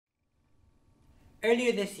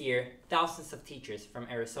Earlier this year, thousands of teachers from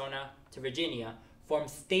Arizona to Virginia formed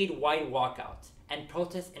statewide walkouts and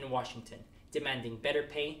protests in Washington, demanding better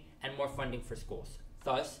pay and more funding for schools,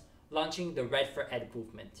 thus launching the Red for Ed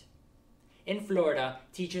movement. In Florida,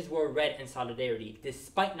 teachers wore red in solidarity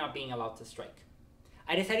despite not being allowed to strike.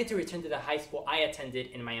 I decided to return to the high school I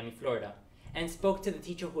attended in Miami, Florida, and spoke to the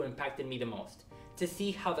teacher who impacted me the most to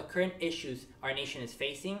see how the current issues our nation is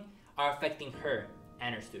facing are affecting her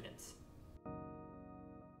and her students.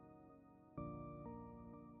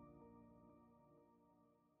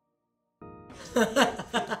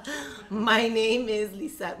 My name is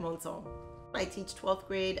Monzon. I teach 12th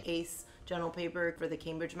grade ACE general paper for the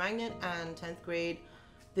Cambridge Magnet, and 10th grade,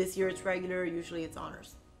 this year it's regular, usually it's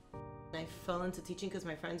honors. I fell into teaching because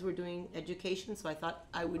my friends were doing education, so I thought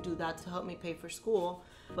I would do that to help me pay for school.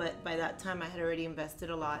 But by that time I had already invested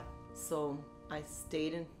a lot, so I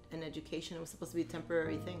stayed in education. It was supposed to be a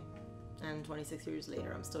temporary thing, and 26 years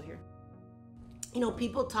later I'm still here. You know,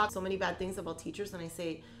 people talk so many bad things about teachers, and I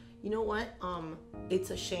say, you know what,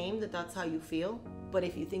 it's a shame that that's how you feel, but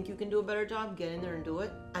if you think you can do a better job, get in there and do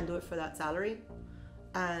it for that salary,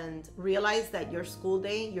 and realize that your school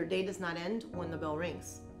day, your day does not end when the bell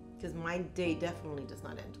rings, because my day definitely does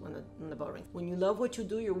not end when the bell rings. When you love what you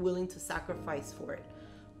do, you're willing to sacrifice for it,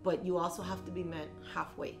 but you also have to be met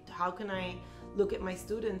halfway. How can I look at my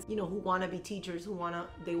students, you know, who want to be teachers,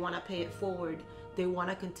 they want to pay it forward, they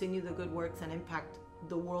want to continue the good works and impact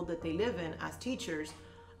the world that they live in as teachers,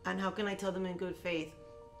 and how can I tell them in good faith,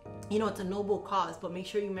 you know, it's a noble cause, but make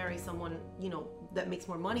sure you marry someone, you know, that makes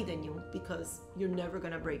more money than you, because you're never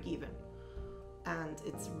going to break even. And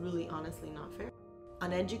it's really honestly not fair.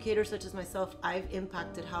 An educator such as myself, I've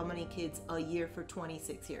impacted how many kids a year for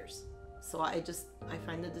 26 years. So I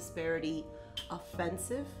find the disparity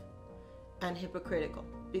offensive and hypocritical,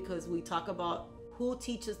 because we talk about who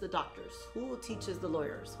teaches the doctors, who teaches the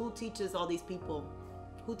lawyers, who teaches all these people,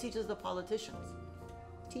 who teaches the politicians?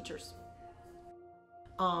 Teachers.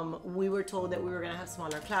 We were told that we were going to have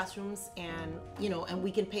smaller classrooms, and and we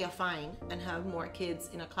can pay a fine and have more kids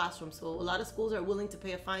in a classroom. So a lot of schools are willing to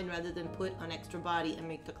pay a fine rather than put an extra body and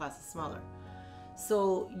make the classes smaller.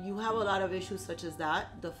 So you have a lot of issues such as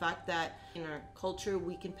that. The fact that in our culture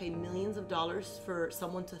we can pay millions of dollars for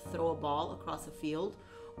someone to throw a ball across a field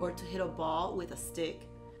or to hit a ball with a stick,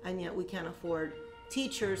 and yet we can't afford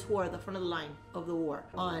teachers who are the front of the line of the war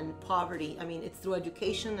on poverty. I mean, it's through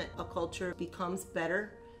education that a culture becomes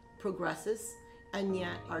better, progresses, and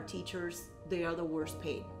yet our teachers, they are the worst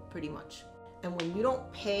paid, pretty much. And when you don't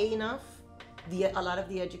pay enough, a lot of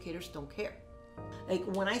the educators don't care. Like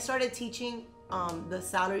when I started teaching, the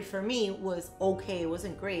salary for me was okay, it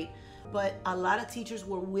wasn't great, but a lot of teachers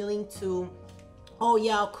were willing to, oh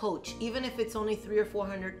yeah, I'll coach, even if it's only $300 or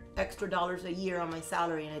 $400 extra a year on my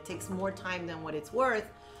salary and it takes more time than what it's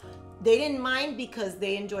worth. They didn't mind because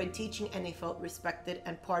they enjoyed teaching and they felt respected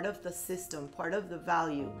and part of the system, part of the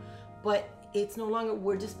value. But it's no longer,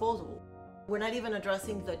 we're disposable. We're not even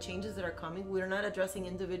addressing the changes that are coming. We're not addressing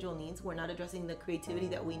individual needs. We're not addressing the creativity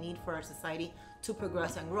that we need for our society to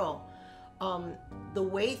progress and grow. The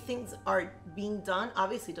way things are being done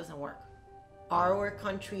obviously doesn't work. Our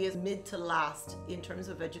country is mid to last in terms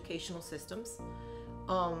of educational systems.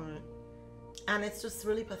 And it's just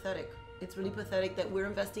really pathetic. It's really pathetic that we're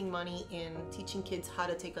investing money in teaching kids how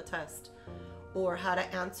to take a test or how to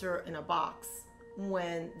answer in a box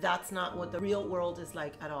when that's not what the real world is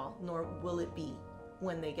like at all, nor will it be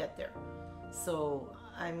when they get there. So,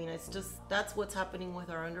 I mean, it's just, that's what's happening with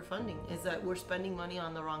our underfunding, is that we're spending money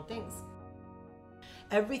on the wrong things.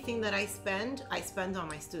 Everything that I spend on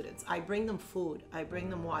my students. I bring them food, I bring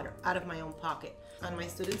them water out of my own pocket. And my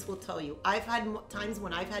students will tell you, I've had times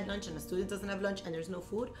when I've had lunch and a student doesn't have lunch and there's no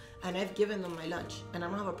food, and I've given them my lunch, and I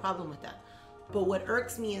don't have a problem with that. But what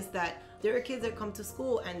irks me is that there are kids that come to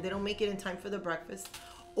school and they don't make it in time for the breakfast,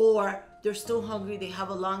 or they're still hungry, they have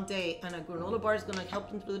a long day, and a granola bar is gonna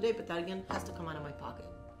help them through the day, but that again has to come out of my pocket.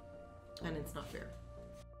 And it's not fair.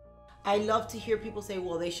 I love to hear people say,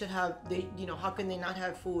 well, they should have, how can they not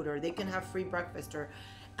have food, or they can have free breakfast,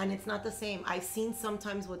 and it's not the same. I've seen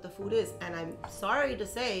sometimes what the food is, and I'm sorry to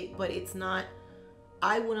say, but it's not,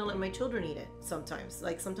 I wouldn't let my children eat it sometimes.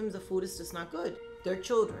 Like sometimes the food is just not good. They're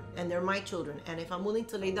children, and they're my children, and if I'm willing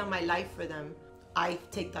to lay down my life for them, I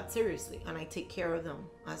take that seriously, and I take care of them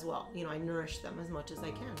as well. I nourish them as much as I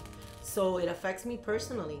can. So it affects me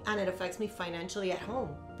personally, and it affects me financially at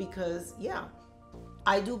home, because yeah,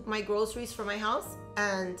 I do my groceries for my house,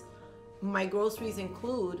 and my groceries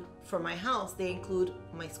include, for my house, they include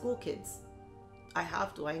my school kids. I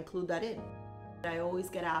include that in. I always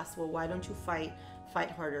get asked, well, why don't you fight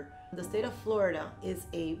fight harder. The state of Florida is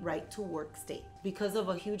a right to work state. Because of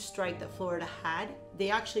a huge strike that Florida had, they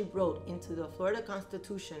actually wrote into the Florida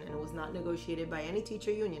Constitution, and it was not negotiated by any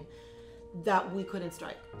teacher union, that we couldn't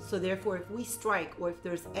strike. So therefore, if we strike, or if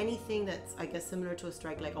there's anything that's, I guess, similar to a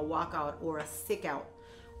strike, like a walkout or a sick out,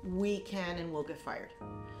 we can and will get fired.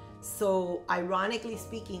 So ironically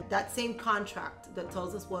speaking, that same contract that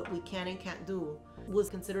tells us what we can and can't do was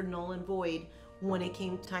considered null and void when it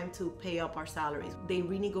came time to pay up our salaries. They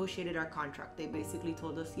renegotiated our contract. They basically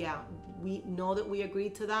told us, yeah, we know that we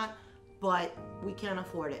agreed to that, but we can't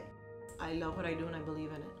afford it. I love what I do and I believe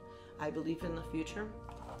in it. I believe in the future,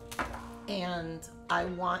 and I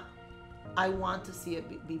want to see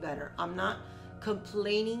it be better. I'm not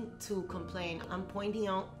complaining to complain. I'm pointing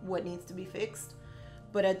out what needs to be fixed.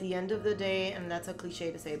 But at the end of the day, and that's a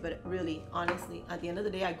cliche to say, but really, honestly, at the end of the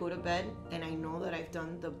day, I go to bed and I know that I've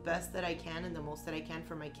done the best that I can and the most that I can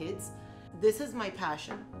for my kids. This is my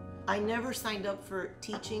passion. I never signed up for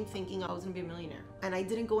teaching thinking I was gonna be a millionaire. And I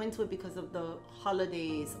didn't go into it because of the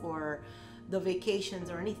holidays or the vacations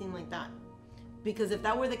or anything like that. Because if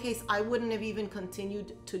that were the case, I wouldn't have even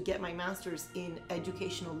continued to get my master's in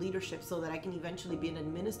educational leadership so that I can eventually be an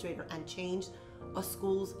administrator and change a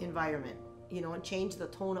school's environment. And change the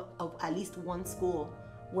tone of at least one school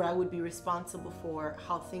where I would be responsible for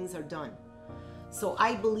how things are done. So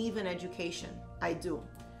I believe in education, I do.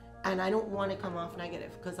 And I don't want to come off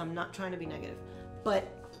negative because I'm not trying to be negative.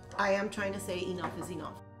 But I am trying to say enough is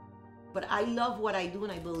enough. But I love what I do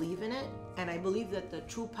and I believe in it. And I believe that the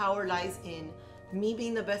true power lies in me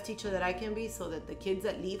being the best teacher that I can be so that the kids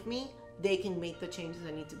that leave me, they can make the changes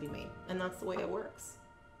that need to be made. And that's the way it works.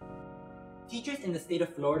 Teachers in the state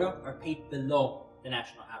of Florida are paid below the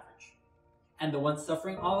national average. And the ones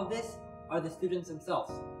suffering all of this are the students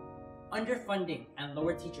themselves. Underfunding and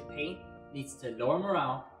lower teacher pay leads to lower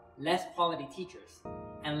morale, less quality teachers,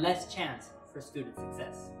 and less chance for student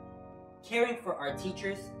success. Caring for our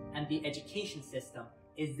teachers and the education system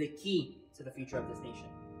is the key to the future of this nation.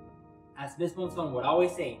 As Ms. Monzon would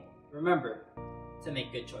always say, remember to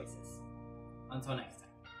make good choices. Until next time.